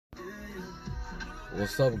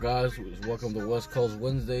What's up, guys? Welcome to West Coast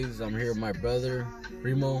Wednesdays. I'm here with my brother,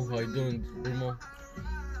 Primo. How you doing, Primo?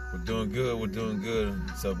 We're doing good. We're doing good.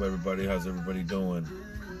 What's up, everybody? How's everybody doing?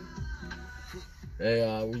 Hey,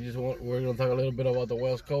 we're gonna talk a little bit about the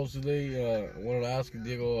West Coast today. I wanted to ask you,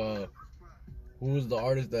 Diego, who was the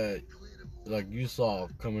artist that you saw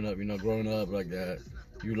coming up? Growing up like that,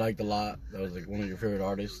 you liked a lot. That was one of your favorite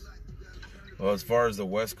artists. Well, as far as the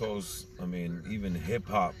West Coast, I mean, even hip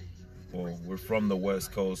hop. Well, we're from the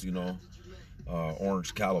West Coast,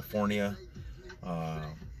 Orange, California.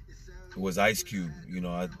 It was Ice Cube.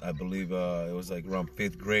 I believe it was like around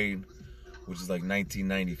 5th grade, which is like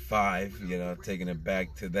 1995. Taking it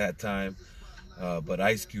back to that time. But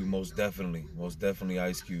Ice Cube, most definitely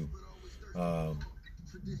Ice Cube.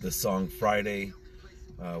 The song Friday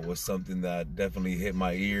was something that definitely hit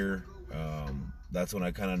my ear. That's when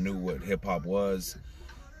I kind of knew what hip hop was.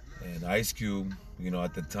 And Ice Cube,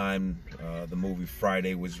 at the time, the movie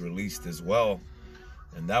Friday was released as well.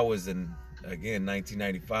 And that was in, again,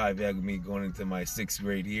 1995. Yeah, me going into my 6th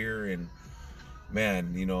grade year. And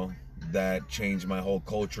man, that changed my whole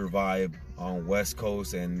culture vibe on West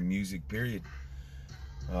Coast and music, period.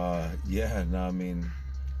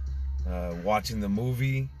 Watching the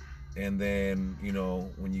movie, and then,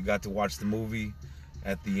 when you got to watch the movie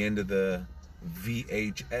at the end of the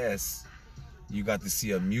VHS, you got to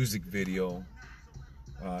see a music video,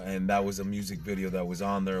 and that was a music video that was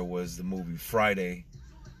on there, was the movie Friday.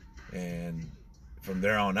 And from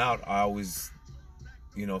there on out, I always,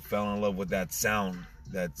 fell in love with that sound.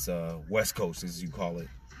 That's West Coast, as you call it.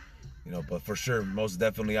 But for sure, most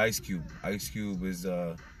definitely Ice Cube. Ice Cube is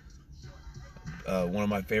one of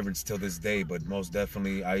my favorites till this day, but most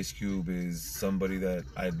definitely Ice Cube is somebody that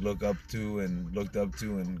I looked up to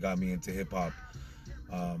and got me into hip hop.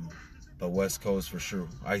 But West Coast for sure,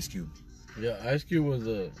 Ice Cube. Yeah, Ice Cube was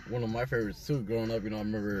one of my favorites too. Growing up, I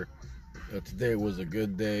remember Today Was a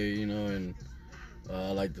Good Day, and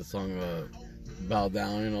I like the song Bow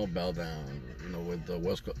Down, Bow Down, with the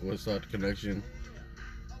West Side Connection.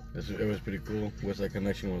 It was pretty cool. West Side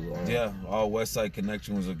Connection was yeah, all West Side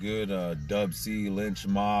Connection was a good Dub C, Lynch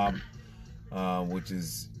Mob, which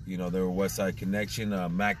is, they were West Side Connection,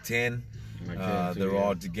 Mac 10. They were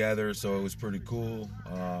all together, so it was pretty cool.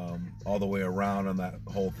 All the way around on that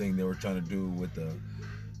whole thing they were trying to do with the,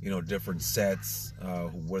 different sets,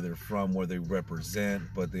 where they're from, where they represent,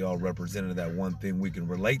 but they all represented that one thing we can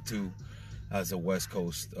relate to as a West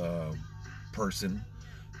Coast person,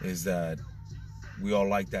 is that we all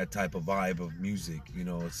like that type of vibe of music.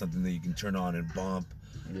 It's something that you can turn on and bump.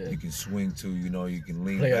 Yeah. You can swing to, you can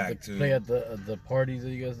lean back to. Play at the parties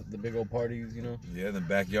that you guys, the big old parties, Yeah, the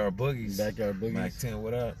backyard boogies. Backyard boogies. Mac 10,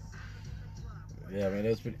 what up? Yeah, man,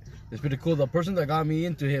 it's pretty cool. The person that got me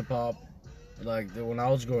into hip hop, when I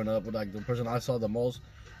was growing up, the person I saw the most,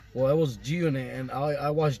 well, it was G Unit, and I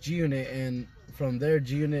watched G Unit, and from there,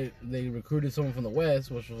 G Unit, they recruited someone from the West,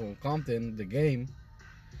 which was from Compton, The Game,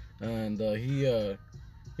 and he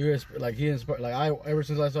inspired, ever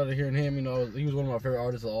since I started hearing him, he was one of my favorite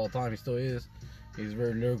artists of all time. He still is. He's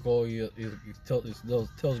very lyrical. He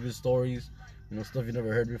tells good stories, stuff you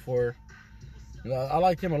never heard before. I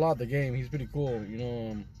like him a lot. The Game, he's pretty cool.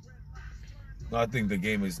 I think The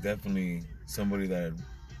Game is definitely somebody that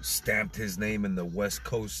stamped his name in the West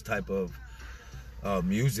Coast type of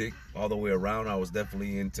music all the way around. I was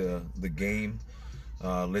definitely into The Game.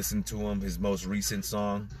 Listened to him, his most recent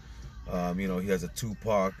song. He has a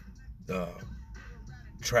Tupac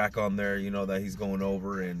track on there, that he's going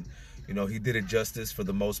over, and he did it justice for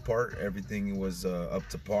the most part. Everything was up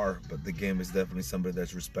to par, but The Game is definitely somebody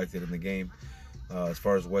that's respected in the game, as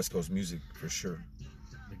far as West Coast music, for sure.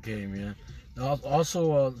 The Game, yeah.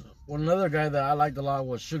 Also, another guy that I liked a lot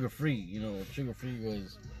was Sugar Free. Sugar Free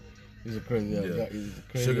he's a crazy guy.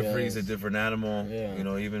 Sugar Free's a different animal.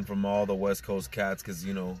 Yeah. Even from all the West Coast cats, because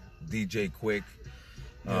DJ Quick.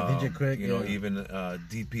 DJ Quick, even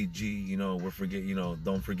DPG,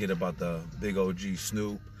 don't forget about the big OG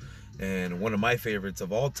Snoop. And one of my favorites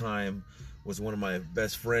of all time was one of my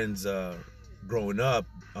best friends growing up,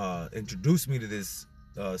 introduced me to this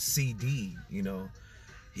CD.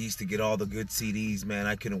 He used to get all the good CDs, man.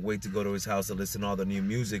 I couldn't wait to go to his house to listen to all the new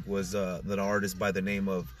music. Was an artist by the name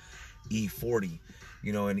of E40.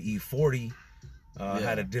 And E40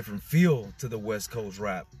 had a different feel to the West Coast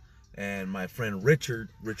rap. And my friend Richard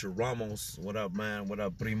Ramos, what up, man? What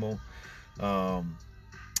up, Primo?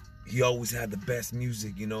 He always had the best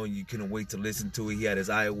music, you couldn't wait to listen to it. He had his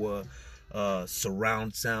Iowa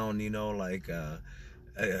surround sound, a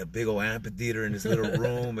big old amphitheater in his little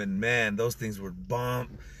room. And man, those things would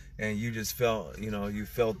bump. and you just felt, you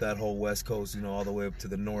felt that whole West Coast, all the way up to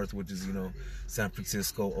the north, which is, San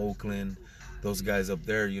Francisco, Oakland. Those guys up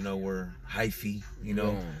there, were hyphy,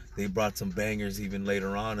 They brought some bangers even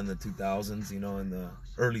later on in the 2000s, in the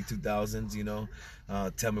early 2000s,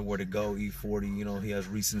 Tell Me Where to Go, E40, he has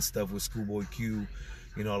recent stuff with Schoolboy Q,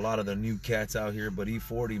 a lot of the new cats out here, but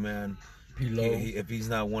E40, man, if he's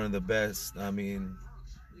not one of the best, I mean,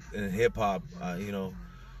 in hip hop,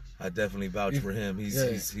 I definitely vouch for him.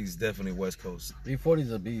 He's definitely West Coast.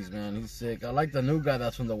 E40's a beast, man. He's sick. I like the new guy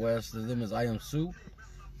that's from the West. His name is I Am Sue.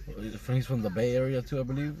 He's from the Bay Area too, I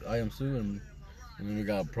believe. I Am Sue, and then we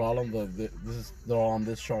got Problem. They're all on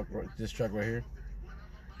this track right here.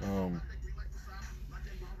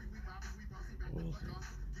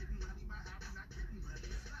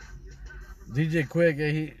 DJ Quick,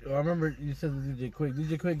 I remember you said the DJ Quick.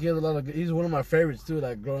 DJ Quick, he's one of my favorites too.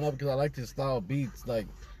 Like growing up, because I liked his style of beats. Like,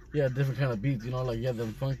 different kind of beats. Like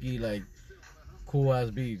them funky, like cool ass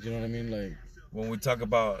beats. You know what I mean? Like when we talk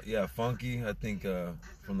about funky, I think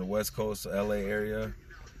from the West Coast, LA area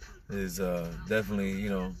is definitely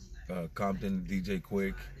Compton, DJ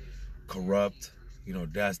Quick, Corrupt,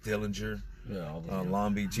 Das Dillinger,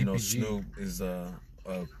 Long Beach. DPG. Snoop is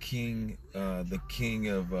king, the king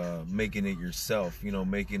of making it yourself,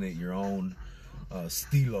 making it your own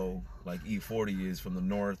stilo, like E40 is from the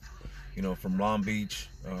north, from Long Beach.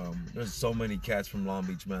 There's so many cats from Long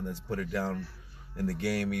Beach, man, that's put it down in the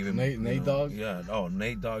game. Even Nate Dogg. Yeah. Oh,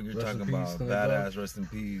 Nate Dogg. You're talking about badass. Rest in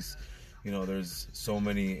peace. There's so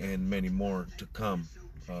many and many more to come.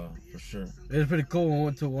 For sure. It was pretty cool. When we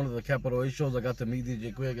went to one of the Capital A shows, I got to meet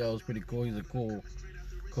DJ Quick. That was pretty cool. He's a cool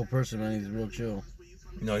person, man. He's real chill.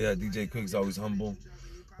 DJ Quick's always humble.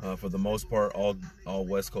 For the most part, all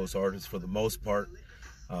West Coast artists, for the most part,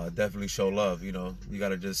 definitely show love. You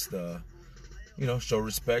gotta just show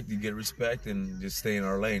respect. You get respect, and just stay in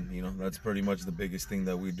our lane. That's pretty much the biggest thing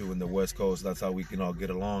that we do in the West Coast. That's how we can all get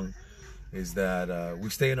along, is that we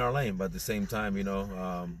stay in our lane, but at the same time, we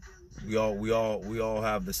all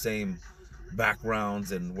have the same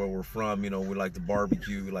backgrounds and where we're from. We like to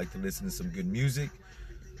barbecue, we like to listen to some good music,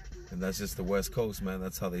 and that's just the West Coast, man.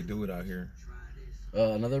 That's how they do it out here.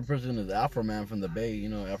 Another person is Afroman from the Bay.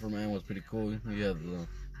 Afroman was pretty cool. He had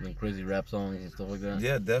the crazy rap songs and stuff like that.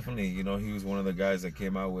 Yeah, definitely. He was one of the guys that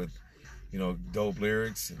came out with, dope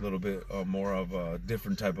lyrics, a little bit more of a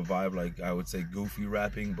different type of vibe, like I would say goofy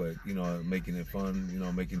rapping, but, making it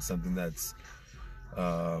fun, making something that's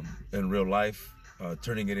in real life,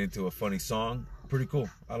 turning it into a funny song. Pretty cool.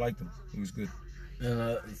 I liked him. He was good.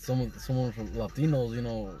 And someone from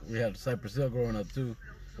Latinos, we had Cypress Hill growing up too.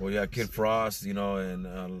 Well, yeah, Kid Frost,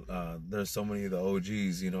 and there's so many of the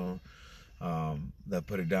OGs, that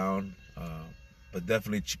put it down. But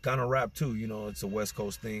definitely Chicano rap too, it's a West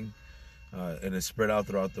Coast thing. And it's spread out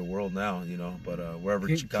throughout the world now, but wherever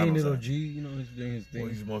Chicano's King Little G, he's doing his thing.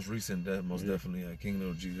 Well, he's most recent, definitely. King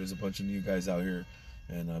Little G. There's a bunch of new guys out here,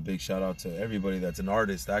 and a big shout out to everybody that's an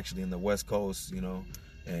artist actually in the West Coast,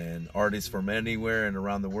 and artists from anywhere and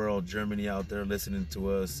around the world. Germany out there listening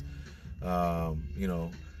to us,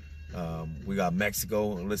 we got Mexico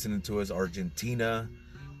listening to us, Argentina.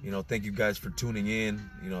 Thank you guys for tuning in.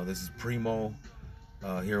 This is Primo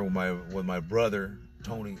here with my brother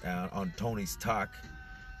Tony on Tony's Talk,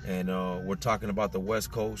 and we're talking about the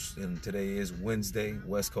West Coast, and today is Wednesday,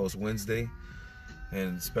 West Coast Wednesday,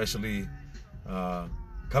 and especially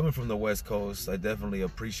coming from the West Coast, I definitely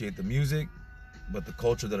appreciate the music, but the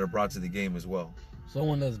culture that are brought to the game as well.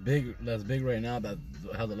 Someone that's big right now that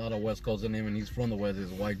has a lot of West Coast in him, and he's from the West, is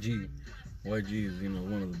YG. YG is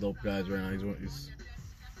one of the dope guys right now. He's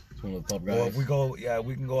one of the top guys. Well, if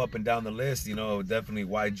we can go up and down the list. Definitely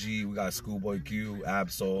YG. We got Schoolboy Q,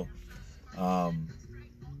 Absol.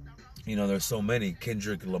 There's so many.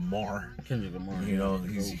 Kendrick Lamar.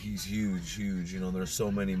 He's huge. There's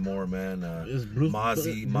so many more, man.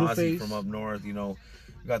 Mozzie from up north. We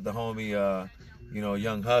got the homie,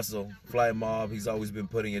 Young Hustle, Fly Mob. He's always been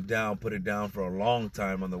put it down for a long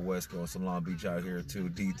time on the West Coast, in Long Beach out here too.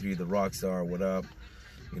 D3, the Rockstar, what up?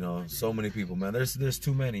 So many people, man. There's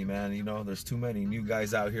too many, man. There's too many new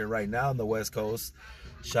guys out here right now on the West Coast.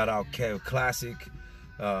 Shout out Kev Classic.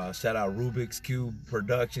 Shout out Rubik's Cube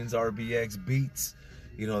Productions, RBX Beats.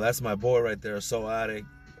 That's my boy right there, So Addict,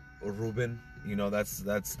 Ruben.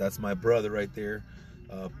 That's my brother right there,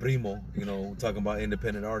 Primo. Talking about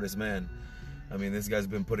independent artists, man. I mean, this guy's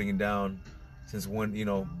been putting it down since when,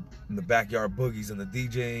 in the backyard boogies and the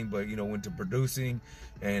DJing, but, went to producing,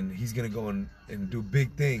 and he's going to go and do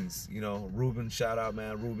big things. Ruben, shout out,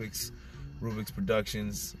 man, Rubik's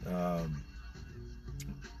Productions.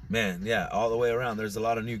 Man, yeah, all the way around. There's a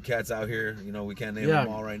lot of new cats out here. You know, we can't name them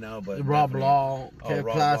all right now, but Rob Law, Cat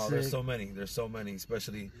Rob Classic. Law. There's so many,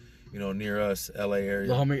 especially, you know, near us, LA area.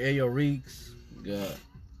 The homie Ayo Reeks, got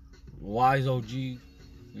Wise OG. You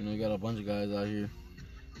know, you got a bunch of guys out here.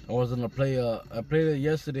 I was gonna play. I played it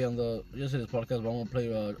yesterday on yesterday's podcast, but I'm gonna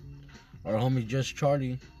play our homie Just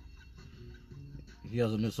Charlie. He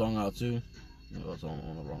has a new song out too. Oh, it's on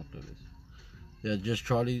the wrong playlist. Yeah, Just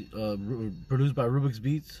Charlie, produced by Rubik's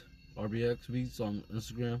Beats, RBX Beats on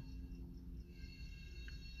Instagram.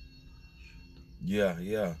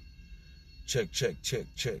 Yeah. Check.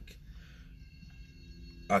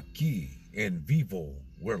 Aquí en vivo,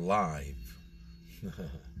 we're live.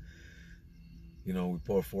 You know, we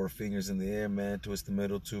pour 4 fingers in the air, man, twist the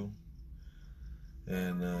middle too.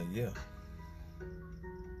 And yeah.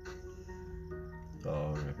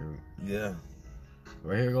 Oh, right here. Yeah.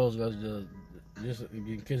 Right here goes, guys. Just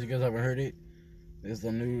in case you guys haven't heard it, it's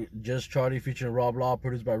the new Just Charlie featuring Rob Law,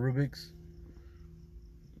 produced by Rubik's.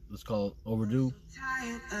 It's called Overdue.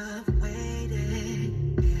 Tired of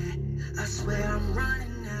waiting, yeah. I swear I'm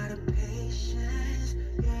running out of patience,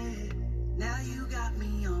 yeah. Now you got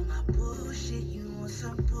me on my bullshit. You want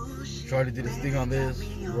some bullshit? Charlie did his thing on this.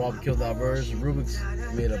 Rob killed that verse. Rubik's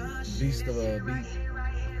made a beast of a beat.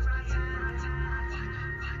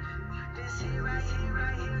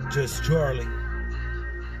 Just Charlie.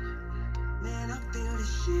 Man, I feel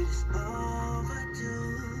this shit is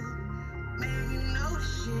overdue. Man, you know this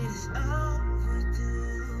shit is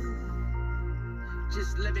overdue.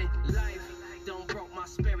 Just living life, don't broke my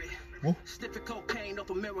spirit. Sniffing cocaine up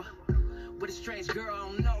a mirror with a strange girl I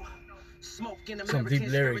don't know. Smoke in the Some deep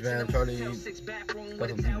lyrics, man. Charlie got some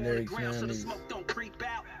deep lyrics, man. So the smoke don't creep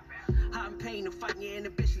out. I'm paying to fight your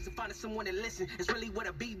inhibitions and finding someone to listen. It's really what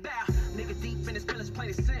I be about. Nigga deep in his feelings, plain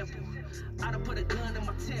and simple. I done put a gun in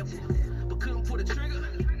my temple, but couldn't pull the trigger.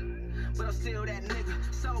 But I'm still that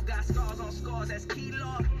nigga. Soul got scars on scars, that's key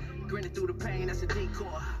law. Grinning through the pain, that's a decoy.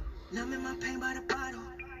 Numbing my pain by the bottle.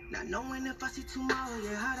 Not knowing if I see tomorrow,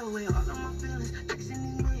 yeah, hide away all of my feelings. Texting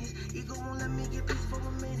these millions, ego won't let me get peace for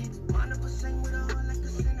a minute. 100% with a heart like a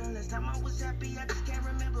sinner. Last time I was happy, I just can't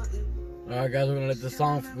remember it. All right, guys, we're gonna let the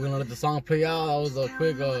song play out. That was a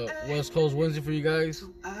quick West Coast Wednesday for you guys.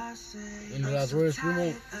 Any last words,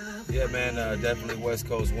 Primo? Yeah, man, definitely West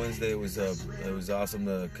Coast Wednesday. It was awesome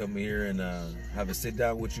to come here and have a sit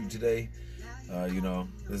down with you today. You know,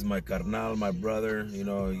 this is my carnal, my brother. You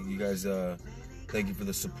know, you guys, thank you for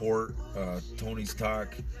the support. Tony's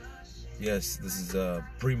Talk. Yes, this is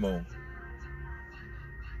Primo.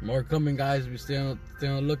 More coming, guys. We stay on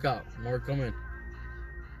the lookout. More coming.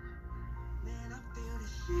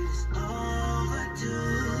 Shit is overdue.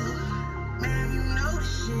 Man, you know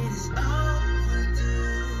this shit is overdue.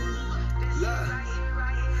 Look,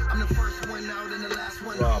 I'm the first one out and the last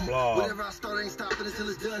one home. Whatever I start ain't stopping until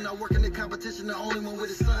it's done. I work in the competition, the only one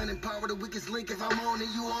with a son. Empower the weakest link. If I'm on it,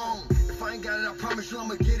 you on. If I ain't got it, I promise you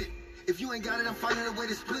I'ma get it. If you ain't got it, I'm finding a way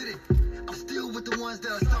to split it. I'm still with the ones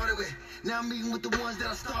that I started with. Now I'm meeting with the ones that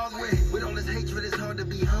I started with. With all this hatred, it's hard to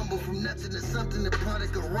be humble. From nothing to something, the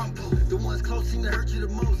product of rumble. The ones close seem to hurt you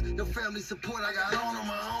the most. No family support, I got on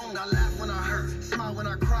my own. I laugh when I hurt, smile when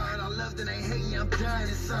I cry. And I love that they hate me, I'm dying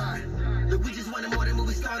inside. Look, we just wanted more than what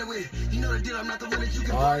we started with. You know the deal, I'm not the one that you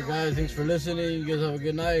can. All right, guys, thanks for listening. You guys have a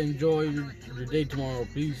good night. Enjoy your day tomorrow.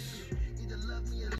 Peace.